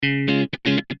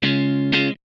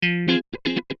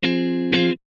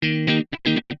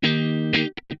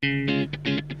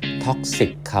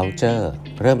Toxic Culture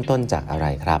เริ่มต้นจากอะไร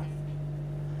ครับ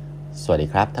สวัสดี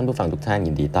ครับท่านผู้ฟังทุกท่าน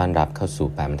ยินดีต้อนรับเข้าสู่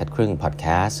8 บรรทัดครึ่งพอดแค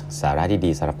สต์สาระ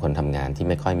ดีๆสำหรับคนทำงานที่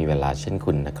ไม่ค่อยมีเวลาเช่น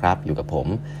คุณนะครับอยู่กับผม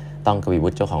ต้องกวีวุ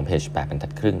ฒิเจ้าของเพจ8 บรรทั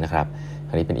ดครึ่งนะครับค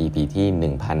ราวนี้เป็น EP ที่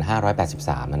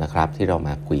1583แล้วนะครับที่เราม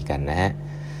าคุยกันนะฮะ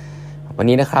วัน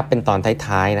นี้นะครับเป็นตอน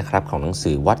ท้ายๆนะครับของหนัง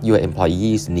สือ What Your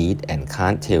Employees Needs and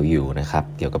Can't Tell You นะครับ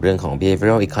เกี่ยวกับเรื่องของ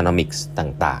Behavioral Economics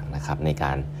ต่างๆนะครับในก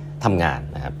ารทำงาน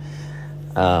นะครับ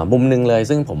มุมนึงเลย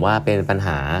ซึ่งผมว่าเป็นปัญห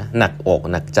าหนักอก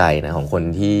หนักใจนะของคน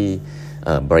ที่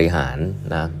บริหาร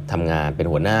นะทำงานเป็น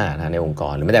หัวหน้านะในองค์ก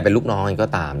รหรือไม่แต่เป็นลูกน้องก็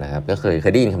ตามนะครับก็เค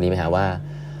ยได้ยินคำนี้ไหมฮะว่า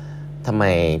ทำไม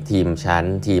ทีมชั้น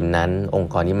ทีมนั้นอง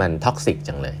ค์กรนี้มันท็อกซิก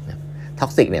จังเลยนะท็อ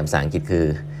กซิกเนี่ยภาษาอังกฤษคือ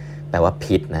แปลว่า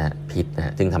พิษนะฮะพิษนะฮ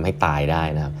ะจึงทำให้ตายได้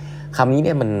นะครับคำนี้เ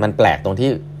นี่ยมันแปลกตรงที่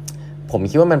ผม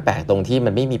คิดว่ามันแปลกตรงที่มั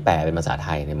นไม่มีแปลเป็นภาษาไท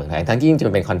ยในเมืองไทยทั้งที่จริงๆ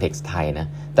มันเป็นคอนเท็กซ์ไทยนะ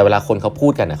แต่เวลาคนเขาพู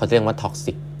ดกันนะเขาจะเรียกว่าท็อก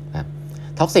ซิกนะครับ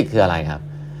ท็อกซิกคืออะไรครับ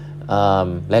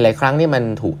หลายๆครั้งนี่มัน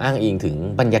ถูกอ้างอิงถึง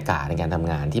บรรยากาศในการท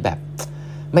ำงานที่แบบ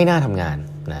ไม่น่าทำงาน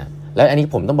นะแล้วอันนี้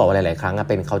ผมต้องบอกว่าหลายๆครั้ง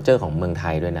เป็น culture ของเมืองไท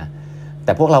ยด้วยนะแ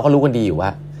ต่พวกเราก็รู้กันดีอยู่ว่า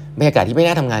บรรยากาศที่ไม่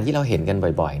น่าทำงานที่เราเห็นกัน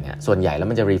บ่อยๆเนี่ยส่วนใหญ่แล้ว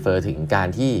มันจะ refer ถึงการ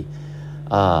ที่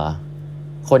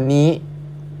คนนี้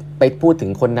ไปพูดถึ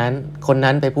งคนนั้นคน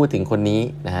นั้นไปพูดถึงคนนี้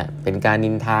นะฮะเป็นการนิ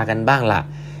นทากันบ้างละ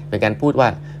เป็นการพูดว่า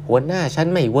หัวหน้าฉัน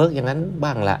ไม่เวิร์กอย่างนั้นบ้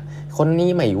างละคนนี้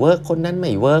ไม่เวิร์กคนนั้นไ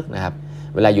ม่เวิร์กนะครับ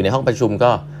เวลาอยู่ในห้องประชุม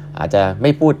ก็อาจจะไ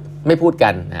ม่พูดกั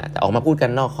นนะแต่ออกมาพูดกั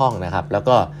นนอกห้องนะครับแล้ว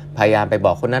ก็พยายามไปบ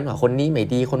อกคนนั้นว่าคนนี้ไม่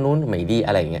ดีคนนู้นไม่ดีอ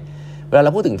ะไรอย่างเงี้ยเวลาเร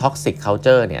าพูดถึง toxic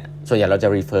culture เนี่ยส่วนใหญ่เราจะ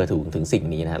refer ถึงสิ่ง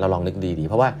นี้นะเราลองนึกดีๆ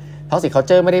เพราะว่า toxic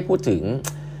culture ไม่ได้พูดถึง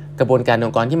กระบวนการอ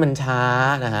งค์กรที่มันช้า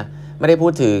นะฮะไม่ได้พู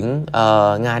ดถึง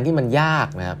งานที่มันยาก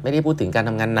นะครับไม่ได้พูดถึงการท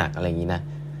ำงานหนักอะไรอย่างนี้นะ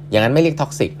อย่างนั้นไม่เรียก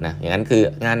toxic นะอย่างนั้นคือ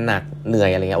งานหนักเหนื่อย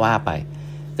อะไรเงี้ยว่าไป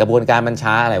กระบวนการมัน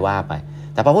ช้าอะไรว่าไป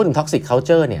แต่พอพูดถึง toxic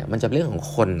culture เนี่ยมันจะเป็นเรื่องของ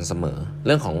คนเสมอเ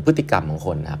รื่องของพฤติกรรมของค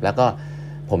นนะครับแล้วก็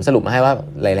ผมสรุปมาให้ว่า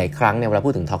หลายๆครั้งเนี่ยเวลา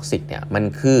พูดถึง toxic เนี่ยมัน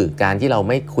คือการที่เรา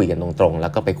ไม่คุยกันตรงๆแล้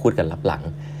วก็ไปพูดกันลับหลัง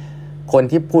คน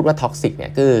ที่พูดว่า toxic เนี่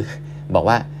ยคือบอก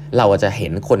ว่าเราจะเห็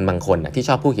นคนบางคนที่ช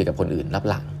อบพูดเกี่ยวกับคนอื่นลับ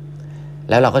หลัง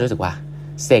แล้วเราก็รู้สึกว่า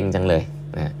เซ็งจังเลย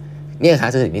นะนี่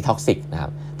คือสิ่งที่ toxic นะครั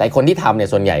บแต่คนที่ทำเนี่ย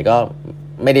ส่วนใหญ่ก็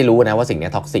ไม่ได้รู้นะว่าสิ่งนี้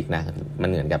toxic นะมัน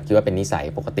เหมือนกับคิดว่าเป็นนิสัย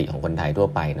ปกติของคนไทยทั่ว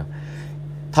ไปเนาะ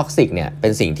ท็อกซิกเนี่ยเป็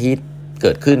นสิ่งที่เ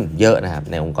กิดขึ้นเยอะนะครับ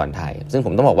ในองค์กรไทยซึ่งผ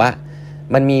มต้องบอกว่า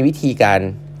มันมีวิธีการ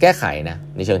แก้ไขนะ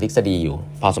ในเชิงทฤษฎีอยู่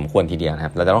พอสมควรทีเดียวนะค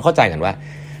รับเราจะต้องเข้าใจกันว่า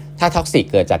ถ้าท็อกซิก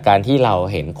เกิดจากการที่เรา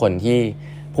เห็นคนที่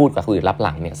พูดกับคนอื่นลับห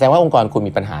ลังเนี่ยแสดงว่าองค์กรคุณ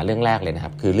มีปัญหาเรื่องแรกเลยนะค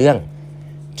รับคือเรื่อง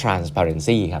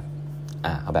transparency ครับ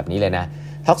เอาแบบนี้เลยนะ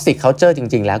toxic culture จ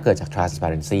ริงๆแล้วเกิดจาก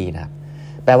transparency นะครับ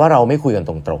แปลว่าเราไม่คุยกัน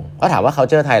ตรงๆก็ถามว่า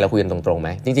culture ไทยเราคุยกันตรงๆไหม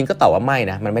จริงๆก็ตอบว่าไม่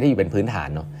นะมันไม่ได้อยู่เป็นพื้นฐาน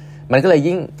เนาะมันก็เลย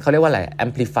ยิ่งเขาเรียกว่าอะไร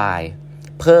amplify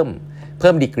เ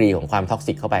พิ่มดีกรีของความท็อก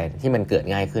ซิกเข้าไปที่มันเกิด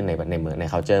ง่ายขึ้นในเมืองใน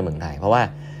culture เมืองไทยเพราะว่า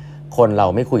คนเรา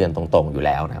ไม่คุยกันตรงๆอยู่แ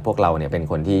ล้วนะพวกเราเนี่ยเป็น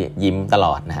คนที่ยิ้มตล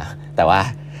อดนะแต่ว่า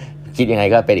คิดยังไง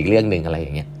ก็เป็นอีกเรื่องนึงอะไรอย่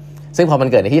างเงี้ยซึ่งพอมัน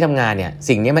เกิดในที่ทำงานเนี่ย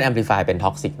สิ่งนี้มัน amplify เป็นท็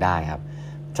อกซิกได้ครับ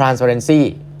transparency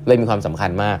เลยมีความสำคั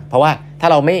ญมากเพราะว่าถ้า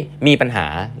เราไม่มีปัญหา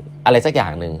อะไรสักอย่า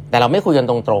งนึงแต่เราไม่คุยกัน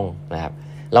ตรงๆนะครับ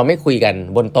เราไม่คุยกัน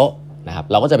บนโต๊ะนะครับ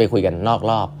เราก็จะไปคุยกันนอก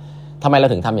รอบทำไมเรา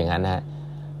ถึงทำอย่างนั้นนะฮะ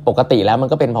ปกติแล้วมัน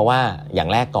ก็เป็นเพราะว่าอย่าง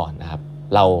แรกก่อนนะครับ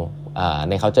เรา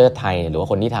ใน culture ไทยหรือว่า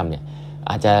คนที่ทำเนี่ย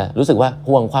อาจจะรู้สึกว่า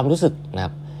ห่วงความรู้สึกนะครั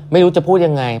บไม่รู้จะพูด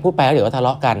ยังไงพูดไปแล้วเดี๋ยวก็ทะเล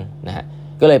าะกันนะฮะ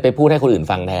ก็เลยไปพูดให้คนอื่น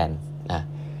ฟังแทนนะ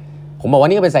ผมบอกว่า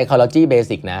นี่ก็เป็น psychology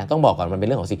basic นะต้องบอกก่อนมันเป็นเ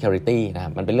รื่องของ security นะครั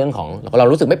บมันเป็นเรื่องของเรา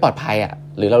รู้สึกไม่ปลอดภัย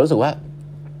หรือเรารู้สึกว่า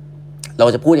เรา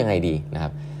จะพูดยังไงดีนะครั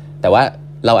บแต่ว่า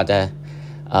เราอาจจะ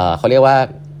เขาเรียกว่า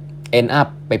end up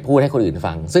ไปพูดให้คนอื่น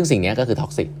ฟังซึ่งสิ่งนี้ก็คือ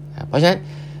toxic เพราะฉะนั้น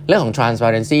เรื่องของ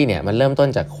transparency เนี่ยมันเริ่มต้น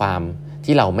จากความ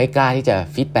ที่เราไม่กล้าที่จะ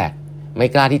feedback ไม่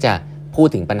กล้าที่จะพูด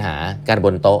ถึงปัญหาการบ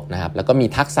นโต๊ะนะครับแล้วก็มี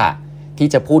ทักษะที่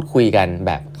จะพูดคุยกันแ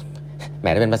บบแ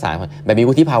ม้จะเป็นภาษาแบบมี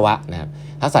วุฒิภาวะนะครับ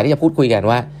ทักษะที่จะพูดคุยกัน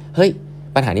ว่าเฮ้ย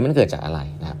ปัญหานี้มันเกิดจากอะไร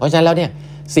นะเพราะฉะนั้นแล้วเนี่ย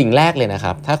สิ่งแรกเลยนะค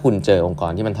รับถ้าคุณเจอองค์ก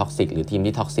รที่มัน toxic หรือทีม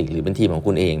ที่ toxic หรือเป็นทีมของ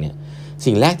คุณเองเนี่ย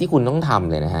สิ่งแรกที่คุณต้องทำ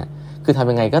เลยนะฮะคือท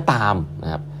ำยังไงก็ตามน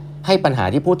ะครับให้ปัญหา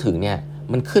ที่พูดถึงเนี่ย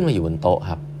มันขึ้นมาอยู่บนโต๊ะ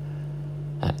ครับ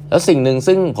แล้วสิ่งหนึ่ง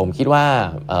ซึ่งผมคิดว่า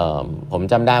ผม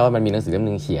จำได้ว่ามันมีหนังสือเล่ม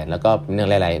นึงเขียนแล้วก็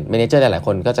หลายๆเมเนเจอร์หลายๆค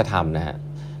นก็จะทำนะฮะ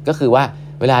ก็คือว่า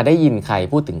เวลาได้ยินใคร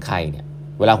พูดถึงใครเนี่ย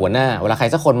เวลาใคร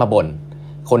สักคนมาบ่น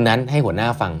คนนั้นให้หัวหน้า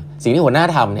ฟังสิ่งที่หัวหน้า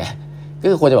ทำเนี่ยก็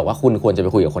คือควรจะบอกว่าคุณควรจะไป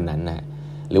คุยกับคนนั้นนะ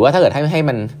หรือว่าถ้าเกิดให้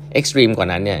มันเอ็กซ์ตรีมกว่า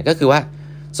นั้นเนี่ยก็คือว่า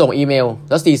ส่งอีเมล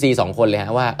แล้ว CC 2 คนเลยฮ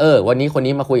ะว่าวันนี้คน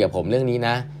นี้มาคุยกับผมเรื่องนี้น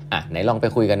ะไหนลองไป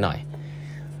คุยกันหน่อย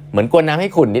เหมือนกวนน้ำให้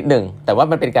ขุ่นนิดนึงแต่ว่า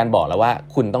มันเป็นการบอกแล้วว่า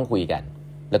คุณต้องคุยกัน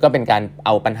แล้วก็เป็นการเอ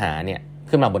าปัญหาเนี่ย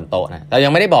ขึ้นมาบนโต๊ะนะเรายั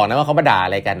งไม่ได้บอกนะว่าเขามาด่าอ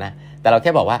ะไรกันนะแต่เราแ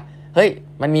ค่บอกว่า เฮ้ย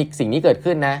มันมีสิ่งนี้เกิด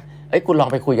ขึ้นนะคุณลอง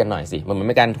ไปคุยกันหน่อยสิมันเ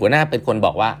ป็นการหัวหน้าเป็นคนบ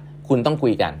อกว่าคุณต้องคุ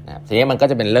ยกันนะครับทีนี้มันก็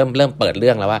จะเป็นเริ่มเปิดเ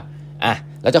รื่องแล้วว่า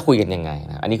แล้วจะคุยกันยังไง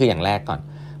นะอันนี้คืออย่างแรกก่อน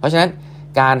เพราะฉะนั้น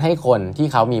การให้คนที่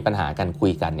เขามีปัญหากันคุ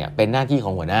ยกันเนี่ยเป็นหน้าที่ขอ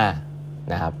งหัวหน้า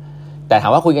นะครับแต่ถา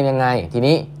มว่าคุยกันยังไงที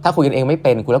นี้ถ้าคุยกันเองไม่เ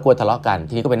ป็นคุณแล้วกลัวทะเลาะกัน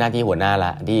ทีนี้ก็เป็นหน้าที่หัวหน้าล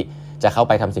ะที่จะเข้าไ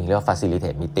ปทำสิ่งที่เรียกว่า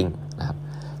facilitate meeting นะครับ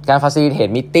การ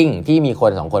facilitate meeting ที่มีค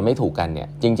น2คนไม่ถูกกันเนี่ย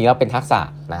จริงๆแล้วเป็นทักษะ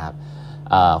นะครับ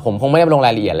ผมคงไม่ได้ลงร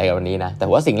ายละเอียดอะไรวันนี้นะแต่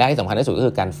ว่าสิ่งแรกที่สำคัญที่สุดก็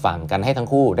คือการฟังกันให้ทั้ง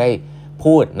คู่ได้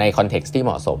พูดในคอนเท็กซ์ที่เห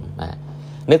มาะสมนะ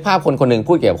นึกภาพคนนึง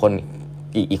พูดเกี่ยวกับคน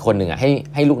อีกคนหนึ่ง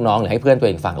ให้ลูกน้องหรือให้เพื่อนตัวเ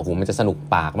องฟังโอ้โหมันจะสนุก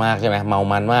ปากมากใช่ไหมเมา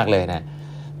มันมากเลยนะ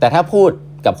แต่ถ้าพูด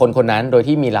กับคนนั้นโดย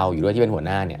ที่มีเราอยู่ด้วยที่เป็นหัวห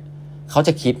น้าเนี่ยเขาจ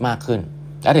ะคิดมากขึ้น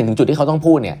แล้วถึงจุดที่เขาต้อง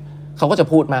พูดเนี่ยเขาก็จะ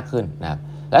พูดมากขึ้นนะครับ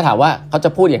แล้วถามว่าเขาจะ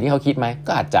พูดอย่างที่เขาคิดไหม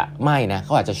ก็อาจจะไม่นะเข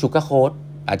าอาจจะชูการ์โค้ด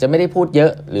อาจจะไม่ได้พูดเยอ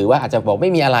ะหรือว่าอาจจะบอกไ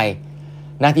ม่มีอะไร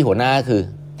หน้าที่หัวหน้าคือ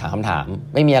ถามคำถาม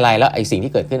ไม่มีอะไรแล้วไอ้สิ่ง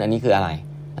ที่เกิดขึ้นอันนี้คืออะไร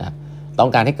นะครับต้อง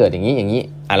การให้เกิดอย่างนี้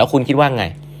แล้วคุณคิดว่าไง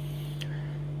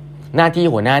หน้าที่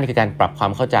หัวหน้านี่คือการปรับควา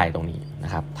มเข้าใจตรงนี้น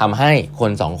ะครับทำให้ค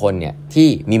น2คนเนี่ยที่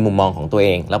มีมุมมองของตัวเอ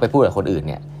งแล้วไปพูดกับคนอื่น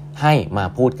เนี่ยให้มา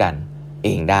พูดกันเอ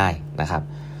งได้นะครับ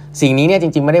สิ่งนี้เนี่ยจ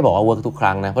ริงๆไม่ได้บอกว่าเวิร์กทุกค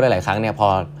รั้งนะเพราะหลายๆครั้งเนี่ย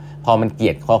พอมันเกลี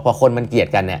ยดพอคนมันเกลียด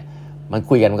กันเนี่ยมัน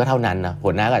คุยกันก็เท่านั้นนะหั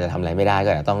วหน้าก็อาจจะทำอะไรไม่ได้ก็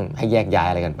อาจจะต้องให้แยกย้าย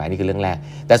อะไรกันไปนี่คือเรื่องแรก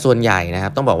แต่ส่วนใหญ่นะครั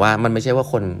บต้องบอกว่ามันไม่ใช่ว่า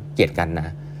คนเกลียดกันน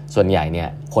ะส่วนใหญ่เนี่ย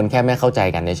คนแค่ไม่เข้าใจ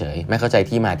กันเฉยๆไม่เข้าใจ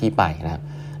ที่มาที่ไปนะครับ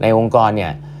ในองค์กรเนี่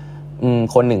ย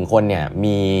คน1คนเนี่ย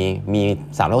มี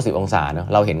360องศาเนาะ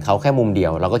เราเห็นเขาแค่มุมเดีย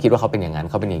วเราก็คิดว่าเขาเป็นอย่างนั้น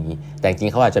เขาเป็นอย่างนี้แต่จริง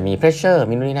ๆเขาอาจจะมี pressure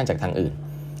มีนู่นนี่นั่นจากทางอื่น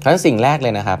เพราะฉะนั้นสิ่งแรกเล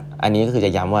ยนะครับอันนี้ก็คือจ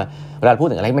ะย้ำว่าเวลาพูด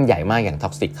ถึงอะไรที่มันใหญ่มากอย่าง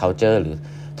toxic culture หรือ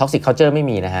toxic culture ไม่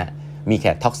มีนะฮะมีแ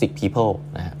ค่ toxic people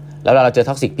นะฮะแล้วเราเจอ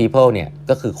toxic people เนี่ย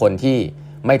ก็คือคนที่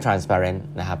ไม่ transparent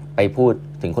นะครับไปพูด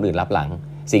ถึงคนอื่นลับหลัง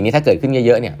สิ่งนี้ถ้าเกิดขึ้นเ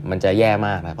ยอะๆเนี่ยมันจะแย่ม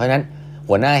ากนะเพราะฉะนั้น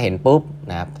หัวหน้าเห็นปุ๊บ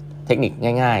นะครับเทคนิค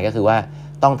ง่ายๆก็คือว่า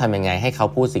ต้องทำยังไงให้เขา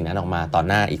พูดสิ่งนั้นออกมาต่อ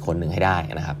หน้าอีกคนหนึ่งให้ได้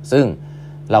นะครับซึ่ง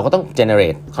เราก็ต้อง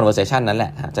generate conversation นั้นแหล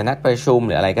ะจะนัดประชุมห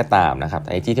รืออะไรก็ตามนะครับ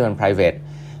ไอ้ที่มัน private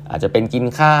อาจจะเป็นกิน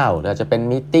ข้าวหรืออาจจะเป็น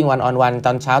meeting one on one ต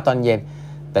อนเช้าตอนเย็น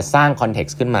แต่สร้าง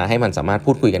context ขึ้นมาให้มันสามารถ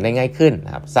พูดคุยกันได้ง่ายขึ้นน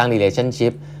ะครับสร้าง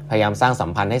relationship พยายามสร้างสัม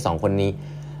พันธ์ให้2คนนี้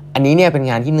อันนี้เนี่ยเป็น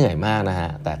งานที่เหนื่อยมากนะฮะ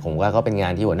แต่ผมว่าก็เป็นงา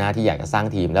นที่หัวหน้าที่อยากจะสร้าง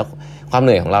ทีมแล้วความเห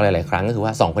นื่อยของเราหลายๆครั้งก็คือว่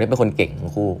า2คนนี้เป็นคนเก่งทั้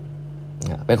งคู่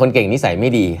เป็นคนเก่งนิสัยไม่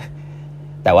ดี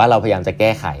แต่ว่าเราพยายามจะแ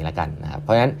ก้ไขแล้วกันนะครับเพร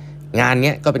าะฉะนั้นงาน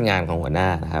นี้ก็เป็นงานของหัวหน้า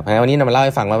นะครับเพราะฉะนั้นวันนี้เรามาเล่าใ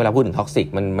ห้ฟังว่าเวลาพูดถึงท็อกซิก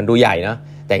มันดูใหญ่เนาะ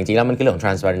แต่จริงๆแล้วมันคือเรื่องของ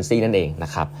transparency นั่นเองน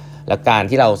ะครับแล้วการ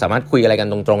ที่เราสามารถคุยอะไรกัน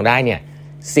ตรงๆได้เนี่ย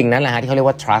สิ่งนั้นแหละฮะที่เขาเรียก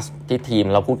ว่า trust ที่ทีม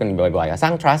เราพูดกันบ่อยๆสร้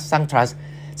าง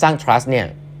trust เนี่ย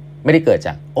ไม่ได้เกิดจ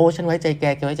ากฉันไว้ใจแก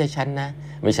ไว้ใจฉันนะ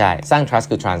ไม่ใช่สร้าง trust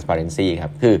คือ transparency ครั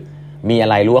บคือมีอะ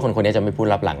ไรรู้ว่าคนนี้จะไม่พูด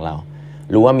ลับหลังเรา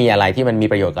รู้ว่ามีอะไรที่มันมี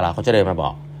ประโยชน์กับเราเขาจะเดินมาบอ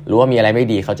กรู้ว่ามีอะไรไม่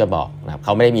ดีเขาจะบอกนะครับเข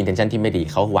าไม่ได้มี intention ที่ไม่ดี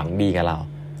เขาหวังดีกับเรา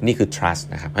นี่คือ trust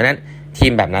นะครับเพราะฉะนั้นที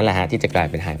มแบบนั้นแหละฮะที่จะกลาย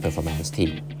เป็น high performance team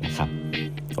นะครับ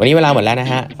วันนี้เวลาหมดแล้วนะ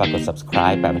ฮะฝากกด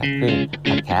subscribe แบบครึ่ง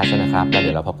podcast นะครับแล้วเ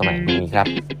ดี๋ยวเราพบกันใหม่พรุ่งนี้ครับ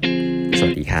ส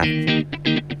วัสดีครับ